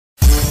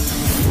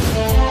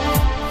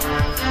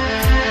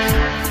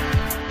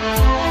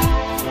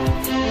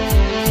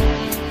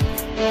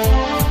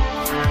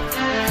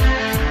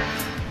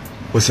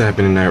What's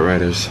happening, Night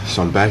Riders?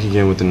 So I'm back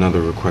again with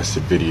another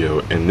requested video,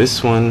 and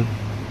this one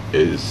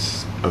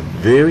is a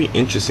very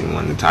interesting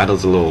one. The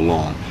title's a little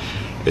long.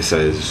 It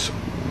says,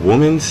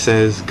 "Woman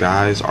says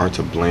guys are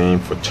to blame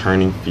for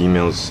turning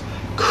females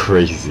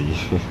crazy."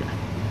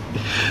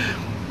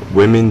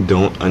 Women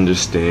don't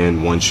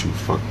understand once you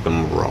fuck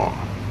them raw.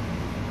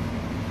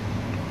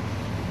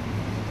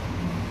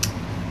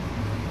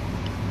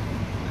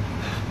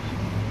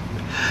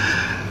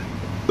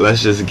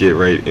 Let's just get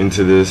right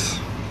into this.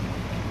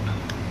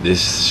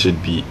 This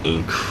should be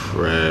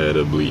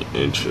incredibly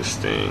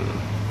interesting.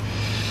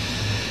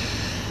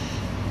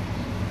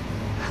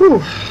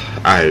 Whew.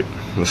 Alright,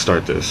 let's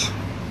start this.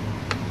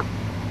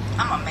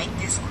 I'm gonna make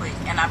this quick,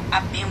 and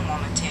I've been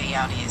wanting to tell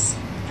y'all this.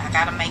 I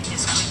gotta make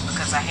this quick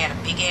because I had a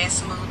big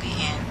ass smoothie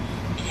and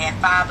it had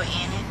fiber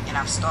in it, and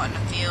I'm starting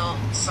to feel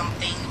some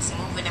things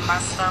moving in my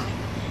stomach.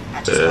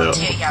 I just want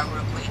to tell y'all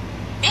real quick.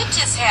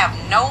 Bitches have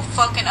no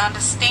fucking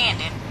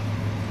understanding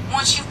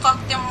once you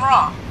fuck them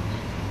raw.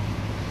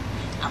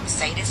 I'm gonna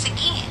say this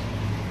again.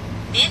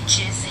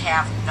 Bitches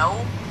have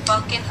no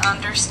fucking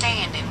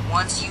understanding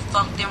once you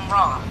fuck them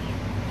raw.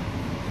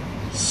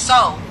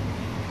 So,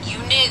 you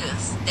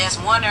niggas that's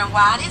wondering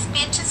why this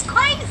bitch is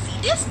crazy.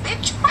 This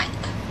bitch crazy.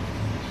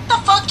 The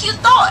fuck you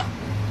thought?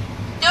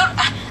 Dude,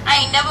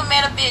 I ain't never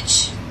met a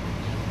bitch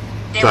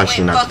that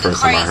went fucking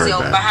crazy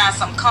over behind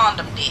some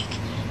condom dick.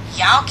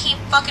 Y'all keep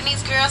fucking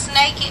these girls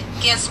naked.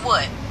 Guess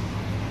what?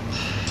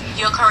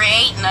 You're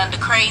creating a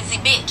crazy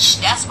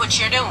bitch. That's what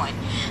you're doing.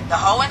 The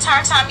whole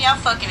entire time y'all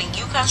fucking and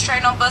you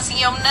concentrate on busting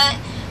your nut,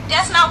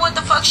 that's not what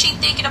the fuck she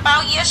thinking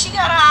about. Yeah, she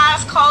got her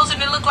eyes closed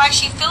and it look like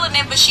she feeling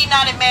it, but she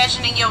not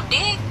imagining your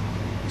dick.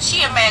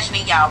 She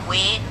imagining y'all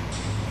wed.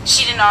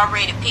 She done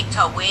already picked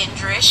her wedding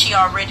dress. She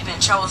already done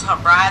chose her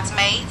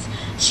bridesmaids.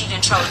 She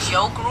done chose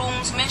your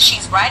groomsmen.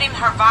 She's writing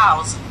her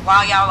vows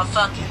while y'all are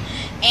fucking.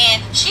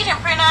 And she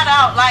done print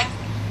out like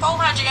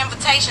 400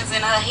 invitations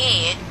in her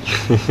head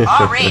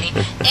already.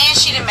 And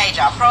she done made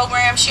y'all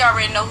program. She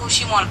already know who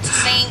she wanted to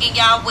sing in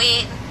y'all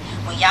wedding.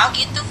 When y'all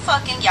get through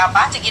fucking, y'all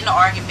about to get in an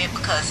argument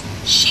because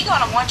she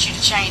gonna want you to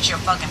change your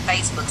fucking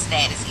Facebook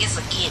status. It's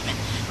a given.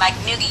 Like,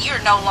 nigga,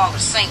 you're no longer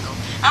single.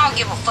 I don't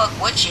give a fuck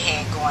what you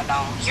had going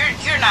on.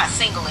 You're not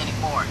single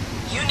anymore.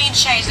 You need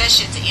to change that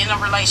shit to end a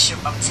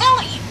relationship. I'm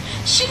telling you.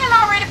 She done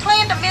already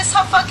planned to miss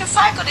her fucking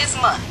cycle this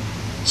month.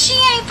 She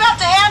ain't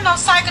about to have no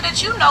cycle that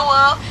you know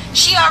of.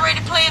 She already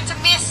planned to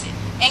miss it.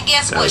 And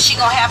guess what? She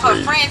gonna have her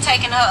friend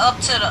taking her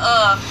up to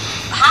the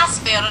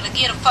hospital to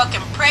get a fucking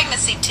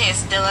pregnancy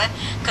test done.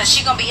 Cause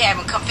she gonna be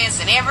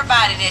convincing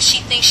everybody that she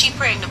thinks she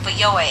pregnant for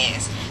your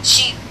ass.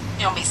 She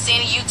gonna be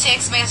sending you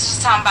text messages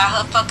talking about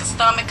her fucking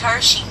stomach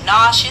hurt. She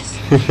nauseous.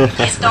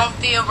 This don't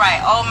feel right.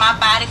 Oh, my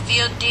body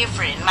feel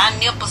different. My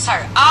nipples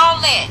hurt.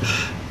 All that.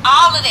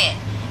 All of that.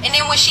 And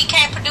then when she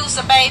can't produce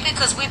a baby,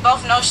 because we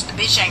both know the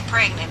bitch ain't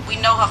pregnant. We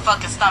know her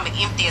fucking stomach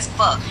empty as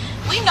fuck.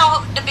 We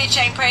know the bitch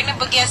ain't pregnant,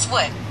 but guess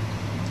what?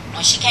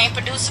 When she can't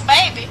produce a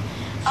baby,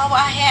 oh,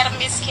 I had a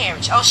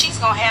miscarriage. Oh, she's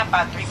going to have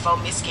about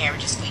 3-4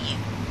 miscarriages for you.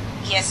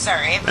 Yes, sir.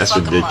 Every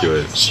fucking month,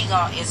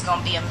 it's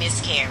going to be a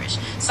miscarriage.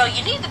 So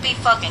you need to be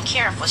fucking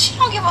careful. She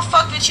don't give a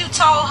fuck that you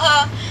told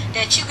her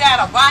that you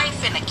got a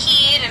wife and a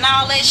kid and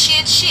all that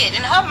shit.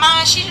 In her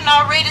mind, she done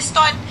already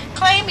start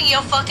claiming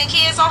your fucking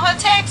kids on her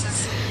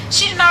taxes.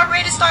 She done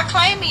already start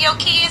claiming your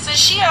kids, and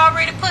she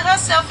already put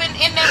herself in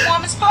that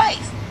woman's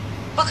place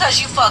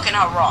because you fucking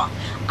her raw.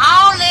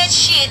 All that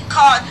shit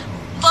called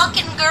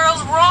fucking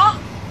girls raw,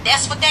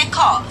 that's what that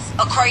calls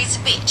a crazy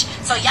bitch.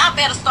 So y'all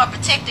better start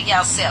protecting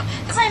yourself,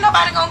 cause ain't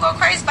nobody gonna go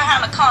crazy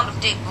behind a condom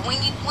dick. But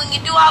when you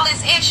do all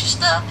this extra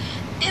stuff,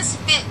 this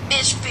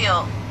bitch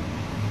feel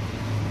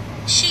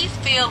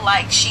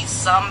like she's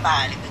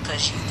somebody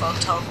because you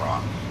fucked her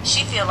raw.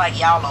 She feel like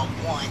y'all are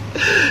one.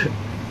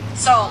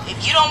 So,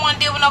 if you don't want to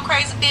deal with no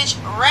crazy bitch,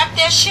 wrap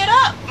that shit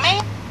up,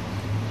 man.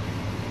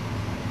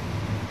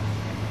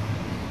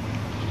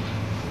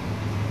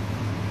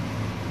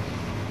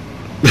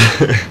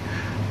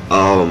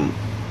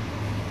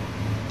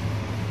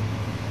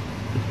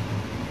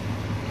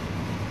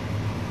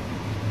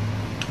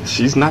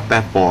 She's not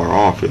that far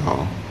off,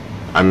 y'all.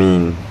 I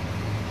mean,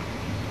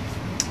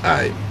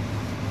 alright.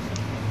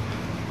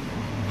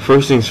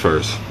 First things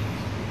first.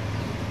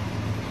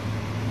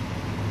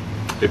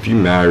 If you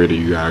married or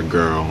you got a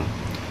girl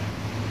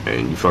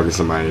and you fucking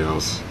somebody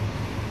else,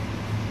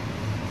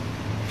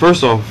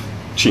 first off,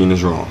 cheating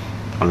is wrong.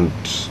 I'm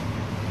just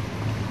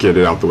get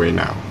it out the way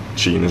now.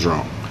 Cheating is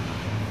wrong.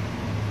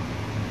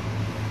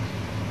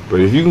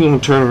 But if you're gonna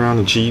turn around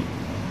and cheat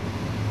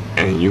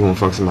and you're gonna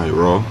fuck somebody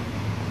raw,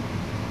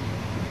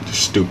 you're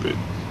stupid.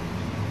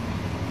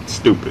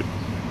 Stupid.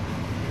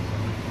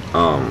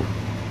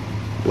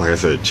 Like I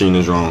said, cheating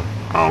is wrong.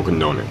 I don't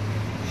condone it.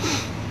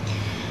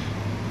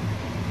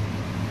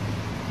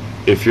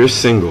 If you're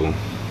single,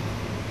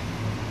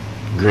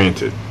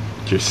 granted,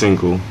 you're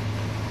single,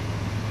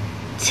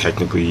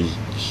 technically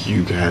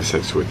you can have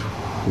sex with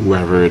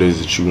whoever it is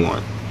that you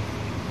want.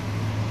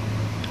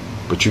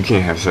 But you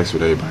can't have sex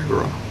with everybody,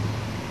 girl.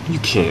 You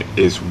can't.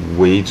 It's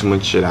way too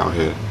much shit out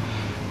here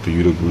for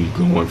you to be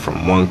going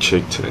from one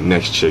chick to the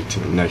next chick to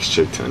the next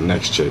chick to the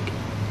next chick,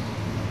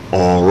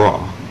 all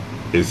raw.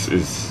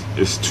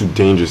 It's too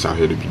dangerous out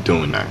here to be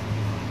doing that.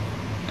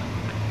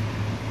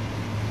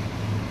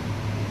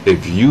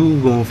 If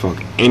you gonna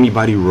fuck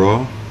anybody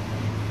raw,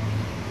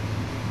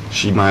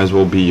 she might as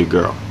well be your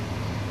girl.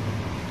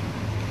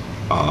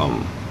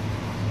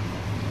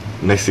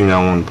 Next thing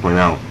I want to point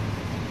out,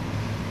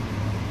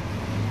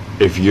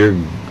 if you're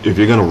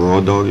gonna raw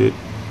dog it,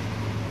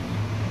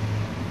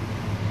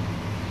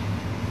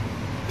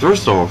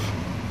 first off,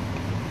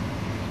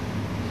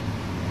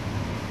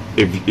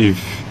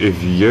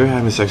 if you're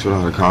having sex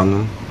without a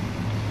condom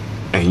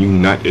and you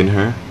nut in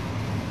her,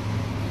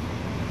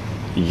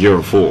 you're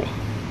a fool.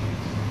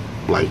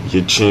 Like,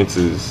 your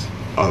chances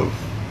of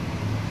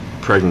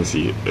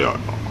pregnancy are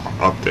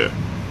up there,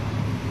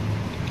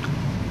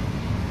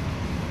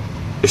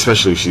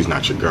 especially if she's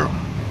not your girl.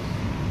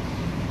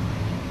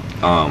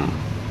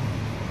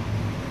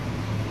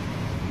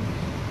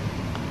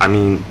 I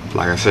mean,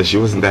 like I said, she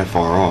wasn't that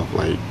far off.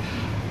 Like,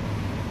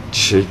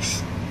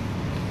 chicks,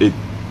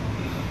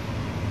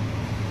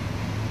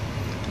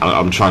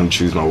 I'm trying to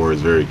choose my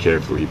words very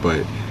carefully,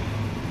 but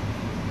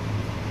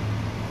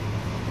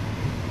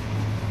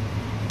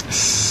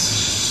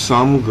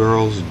some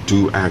girls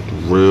do act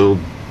real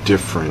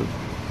different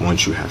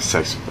once you have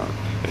sex with them,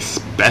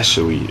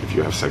 especially if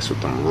you have sex with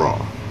them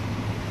raw.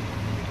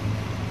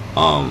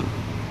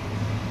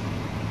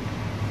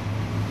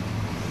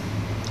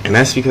 And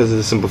that's because of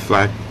the simple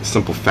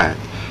fact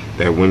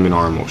that women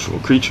are emotional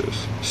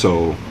creatures.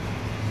 So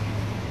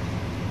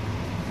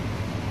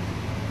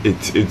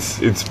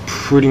it's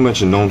pretty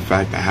much a known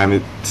fact that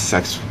having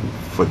sex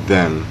for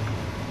them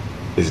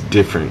is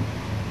different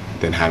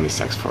than having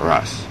sex for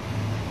us.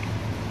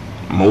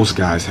 Most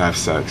guys have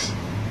sex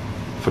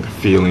for the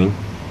feeling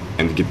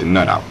and to get the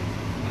nut out.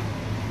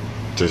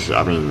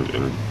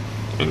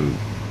 And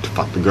to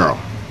fuck the girl,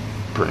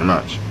 pretty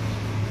much.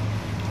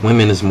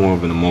 Women is more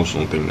of an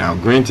emotional thing. Now,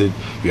 granted,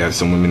 you have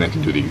some women that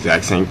can do the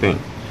exact same thing.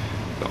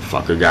 They'll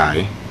fuck a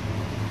guy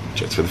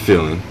just for the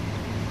feeling,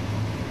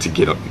 to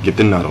get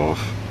the nut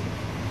off,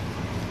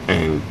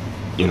 and,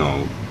 you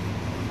know,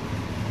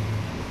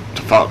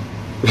 to fuck.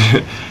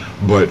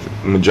 But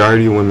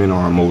majority of women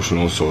are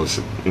emotional, so it's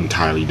an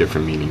entirely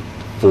different meaning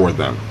for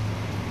them.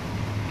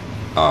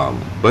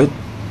 But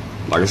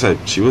like I said,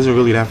 she wasn't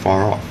really that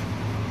far off.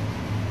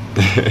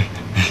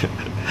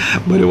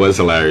 But it was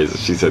hilarious.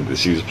 She said that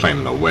she was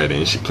planning a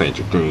wedding. She planned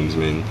your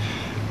groomsmen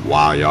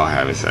while y'all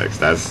having sex.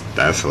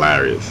 That's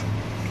hilarious.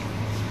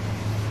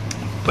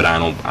 But I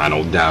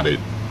don't doubt it.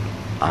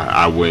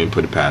 I wouldn't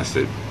put it past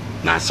it.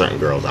 Not certain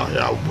girls out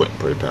here, I wouldn't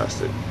put it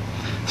past it.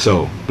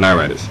 So, Night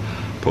Riders,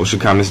 post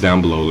your comments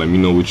down below. Let me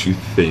know what you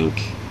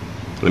think.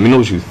 Let me know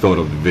what you thought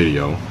of the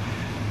video.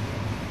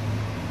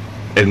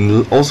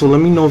 And also, let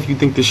me know if you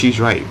think that she's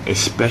right,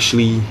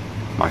 especially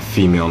my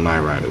female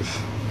Night Riders.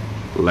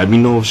 Let me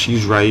know if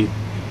she's right,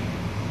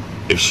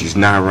 if she's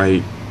not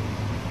right,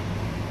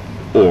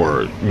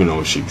 or, you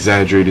know, if she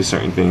exaggerated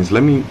certain things.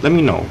 Let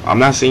me know. I'm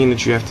not saying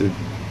that you have to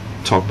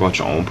talk about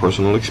your own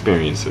personal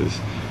experiences.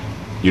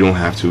 You don't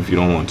have to if you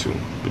don't want to.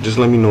 But just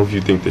let me know if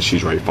you think that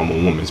she's right from a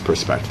woman's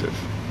perspective.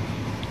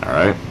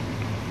 Alright?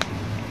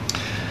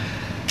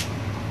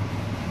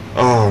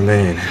 Oh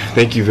man,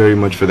 thank you very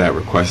much for that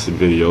requested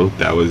video.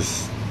 That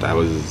was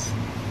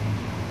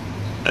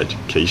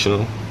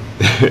educational.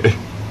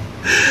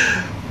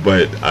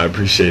 But I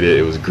appreciate it.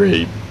 It was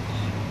great.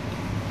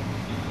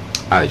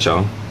 Alright,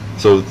 y'all.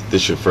 So if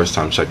this is your first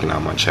time checking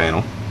out my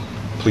channel,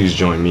 please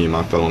join me and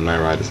my fellow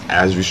Night Riders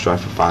as we strive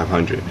for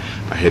 500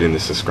 by hitting the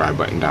subscribe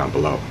button down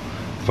below.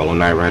 Fellow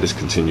Night Riders,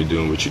 continue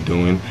doing what you're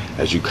doing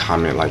as you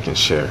comment, like, and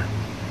share.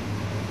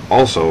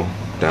 Also,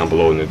 down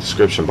below in the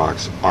description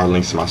box are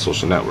links to my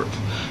social networks.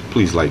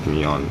 Please like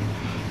me on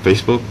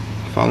Facebook,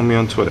 follow me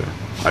on Twitter.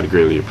 I'd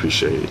greatly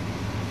appreciate it.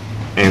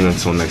 And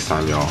until next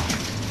time, y'all,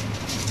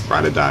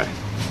 ride or die.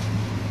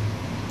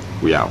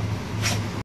 We out.